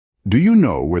Do you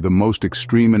know where the most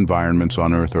extreme environments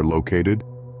on Earth are located?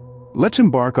 Let's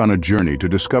embark on a journey to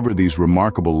discover these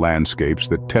remarkable landscapes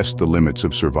that test the limits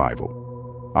of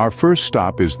survival. Our first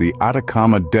stop is the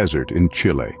Atacama Desert in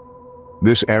Chile.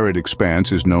 This arid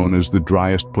expanse is known as the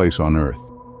driest place on Earth,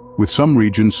 with some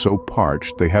regions so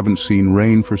parched they haven't seen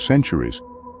rain for centuries.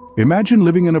 Imagine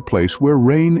living in a place where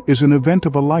rain is an event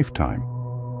of a lifetime.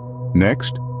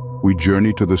 Next, we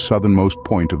journey to the southernmost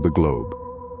point of the globe,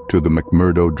 to the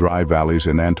McMurdo Dry Valleys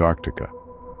in Antarctica.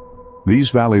 These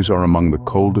valleys are among the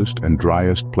coldest and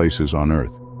driest places on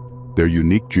Earth. Their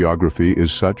unique geography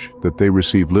is such that they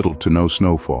receive little to no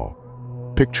snowfall.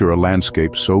 Picture a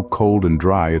landscape so cold and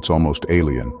dry it's almost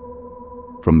alien.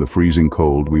 From the freezing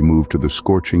cold, we move to the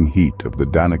scorching heat of the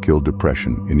Danakil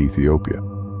Depression in Ethiopia.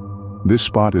 This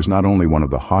spot is not only one of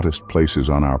the hottest places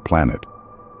on our planet,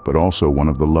 but also one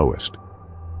of the lowest.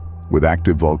 With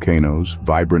active volcanoes,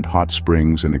 vibrant hot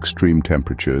springs, and extreme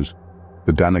temperatures,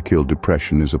 the Danakil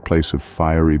Depression is a place of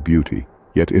fiery beauty,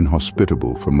 yet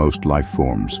inhospitable for most life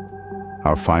forms.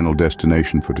 Our final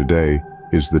destination for today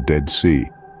is the Dead Sea,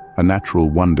 a natural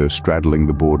wonder straddling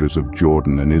the borders of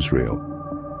Jordan and Israel.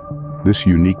 This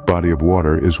unique body of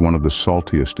water is one of the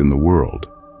saltiest in the world.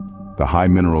 The high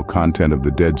mineral content of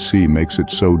the Dead Sea makes it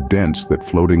so dense that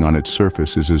floating on its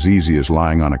surface is as easy as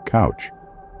lying on a couch.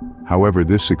 However,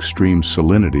 this extreme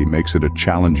salinity makes it a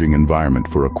challenging environment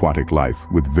for aquatic life,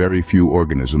 with very few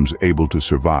organisms able to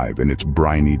survive in its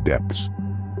briny depths.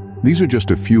 These are just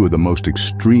a few of the most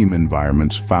extreme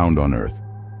environments found on Earth.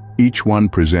 Each one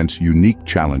presents unique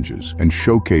challenges and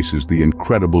showcases the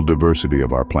incredible diversity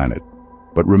of our planet.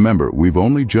 But remember, we've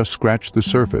only just scratched the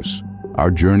surface. Our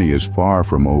journey is far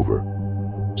from over.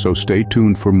 So stay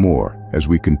tuned for more as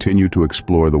we continue to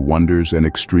explore the wonders and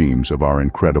extremes of our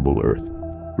incredible Earth.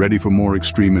 Ready for more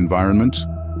extreme environments?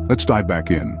 Let's dive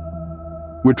back in.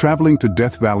 We're traveling to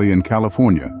Death Valley in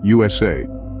California, USA,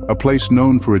 a place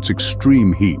known for its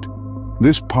extreme heat.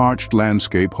 This parched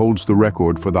landscape holds the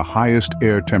record for the highest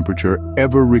air temperature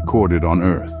ever recorded on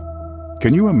Earth.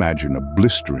 Can you imagine a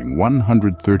blistering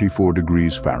 134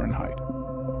 degrees Fahrenheit?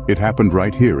 It happened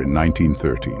right here in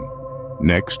 1913.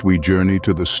 Next, we journey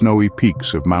to the snowy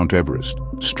peaks of Mount Everest,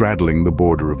 straddling the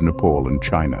border of Nepal and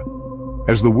China.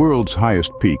 As the world's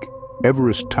highest peak,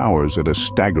 Everest towers at a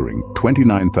staggering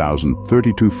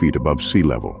 29,032 feet above sea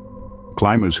level.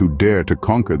 Climbers who dare to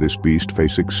conquer this beast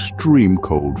face extreme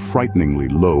cold, frighteningly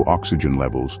low oxygen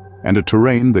levels, and a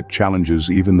terrain that challenges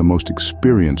even the most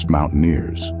experienced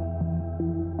mountaineers.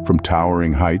 From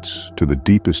towering heights to the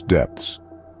deepest depths,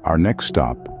 our next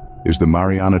stop is the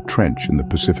Mariana Trench in the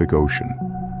Pacific Ocean.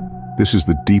 This is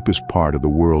the deepest part of the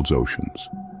world's oceans,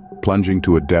 plunging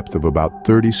to a depth of about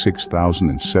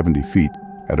 36,070 feet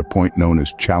at a point known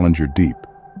as Challenger Deep.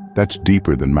 That's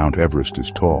deeper than Mount Everest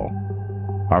is tall.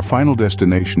 Our final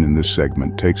destination in this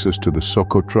segment takes us to the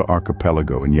Socotra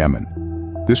Archipelago in Yemen.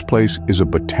 This place is a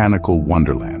botanical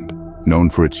wonderland, known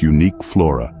for its unique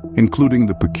flora, including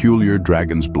the peculiar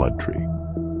dragon's blood tree.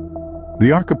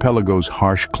 The archipelago's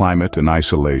harsh climate and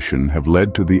isolation have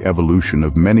led to the evolution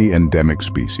of many endemic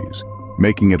species,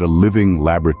 making it a living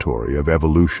laboratory of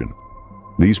evolution.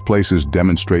 These places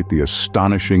demonstrate the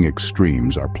astonishing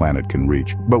extremes our planet can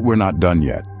reach, but we're not done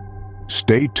yet.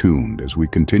 Stay tuned as we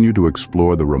continue to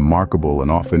explore the remarkable and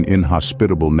often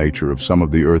inhospitable nature of some of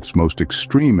the Earth's most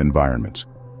extreme environments.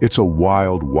 It's a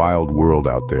wild, wild world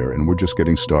out there, and we're just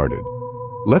getting started.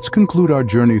 Let's conclude our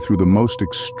journey through the most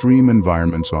extreme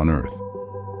environments on Earth.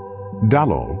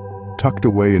 Dalol, tucked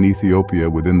away in Ethiopia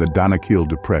within the Danakil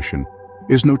Depression,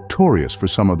 is notorious for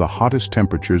some of the hottest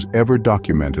temperatures ever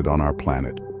documented on our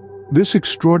planet. This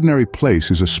extraordinary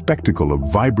place is a spectacle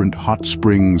of vibrant hot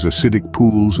springs, acidic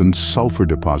pools, and sulfur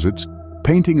deposits,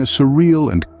 painting a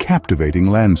surreal and captivating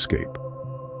landscape.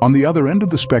 On the other end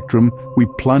of the spectrum, we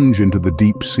plunge into the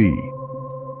deep sea.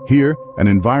 Here, an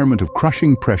environment of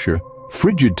crushing pressure,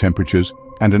 frigid temperatures,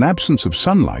 and an absence of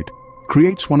sunlight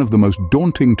creates one of the most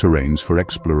daunting terrains for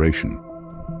exploration.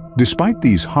 Despite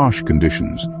these harsh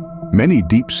conditions, many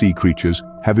deep-sea creatures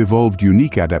have evolved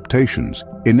unique adaptations,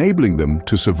 enabling them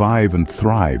to survive and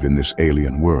thrive in this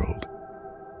alien world.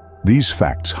 These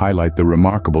facts highlight the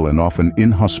remarkable and often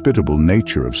inhospitable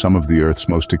nature of some of the Earth's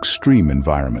most extreme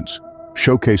environments,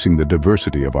 showcasing the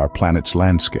diversity of our planet's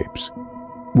landscapes.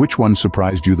 Which one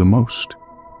surprised you the most?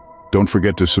 Don't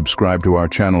forget to subscribe to our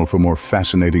channel for more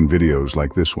fascinating videos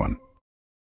like this one.